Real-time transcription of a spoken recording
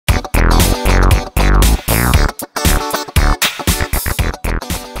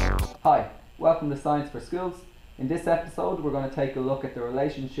welcome to Science for Schools. In this episode we're going to take a look at the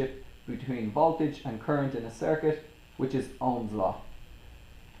relationship between voltage and current in a circuit, which is Ohm's law.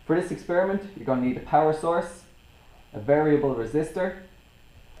 For this experiment you're going to need a power source, a variable resistor,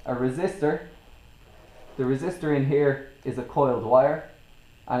 a resistor. The resistor in here is a coiled wire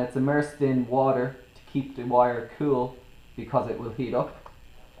and it's immersed in water to keep the wire cool because it will heat up.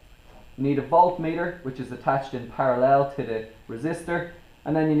 You need a voltmeter which is attached in parallel to the resistor,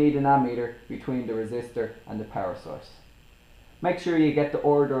 and then you need an ammeter between the resistor and the power source. Make sure you get the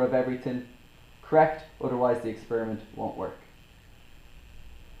order of everything correct, otherwise the experiment won't work.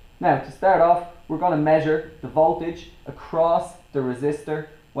 Now to start off, we're going to measure the voltage across the resistor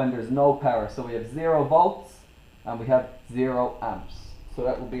when there's no power. So we have 0 volts and we have 0 amps. So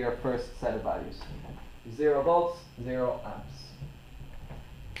that will be our first set of values. 0 volts, 0 amps.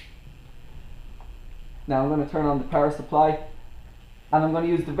 Now I'm going to turn on the power supply and I'm going to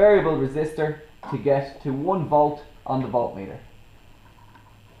use the variable resistor to get to 1 volt on the voltmeter.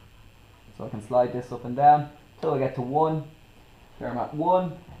 So I can slide this up and down until I get to 1. There I'm at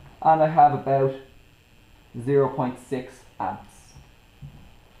 1 and I have about 0.6 amps.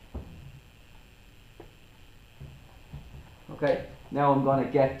 Okay, now I'm going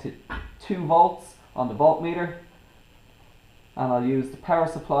to get to 2 volts on the voltmeter, and I'll use the power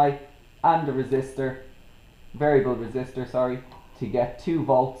supply and the resistor, variable resistor, sorry, to get 2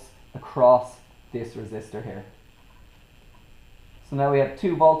 volts across this resistor here. So now we have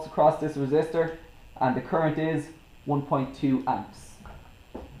 2 volts across this resistor and the current is 1.2 amps.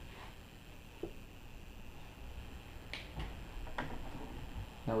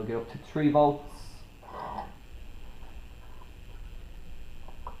 Now we'll get up to 3 volts.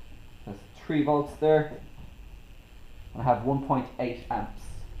 There's 3 volts there. I have 1.8 amps.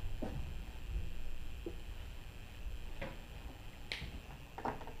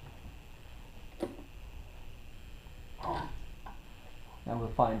 Now we'll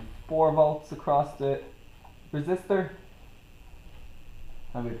find 4 volts across the resistor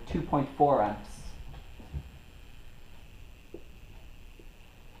and we have 2.4 amps.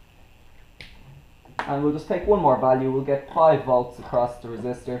 And we'll just take one more value, we'll get 5 volts across the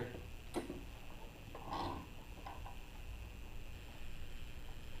resistor.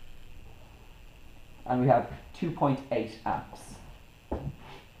 And we have 2.8 amps.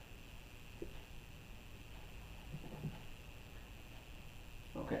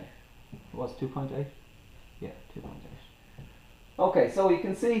 Okay, it was 2.8? Yeah, 2.8. Okay, so you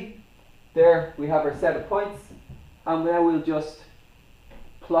can see there we have our set of points, and now we'll just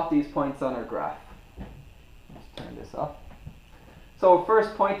plot these points on our graph. Let's turn this off. So our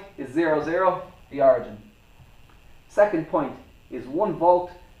first point is 0, 0, the origin. Second point is 1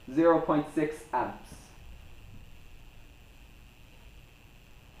 volt, 0.6 amps.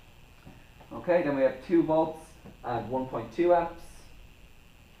 Okay, then we have 2 volts and 1.2 amps.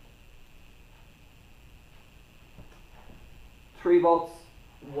 3 volts,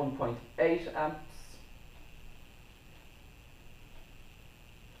 1.8 amps.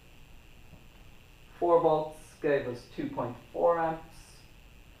 4 volts gave us 2.4 amps.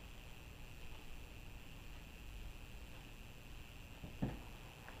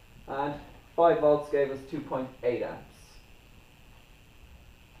 And 5 volts gave us 2.8 amps.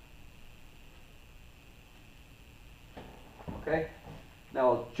 Okay, now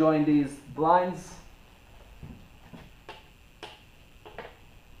I'll join these blinds.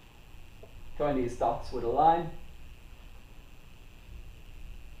 Join these dots with a line.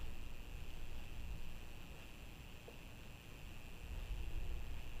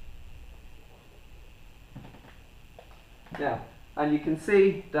 Now, and you can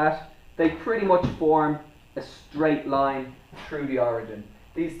see that they pretty much form a straight line through the origin.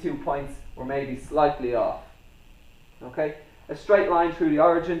 These 2 points were maybe slightly off. Okay, a straight line through the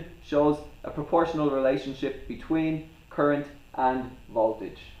origin shows a proportional relationship between current and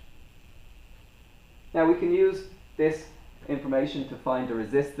voltage. Now we can use this information to find the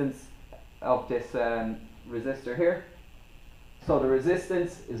resistance of this resistor here. So the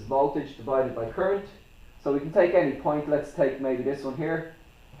resistance is voltage divided by current. So we can take any point, let's take maybe this one here.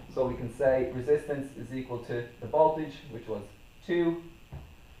 So we can say resistance is equal to the voltage, which was 2,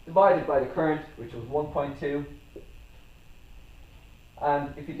 divided by the current, which was 1.2.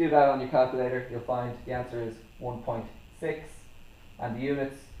 And if you do that on your calculator, you'll find the answer is 1.6, and the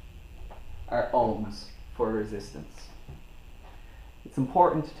units are ohms for resistance. It's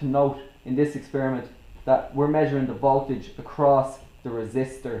important to note in this experiment that we're measuring the voltage across the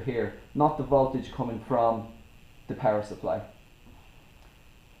resistor here, not the voltage coming from the power supply.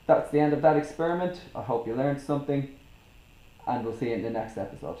 That's the end of that experiment. I hope you learned something, and we'll see you in the next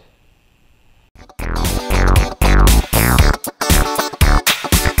episode.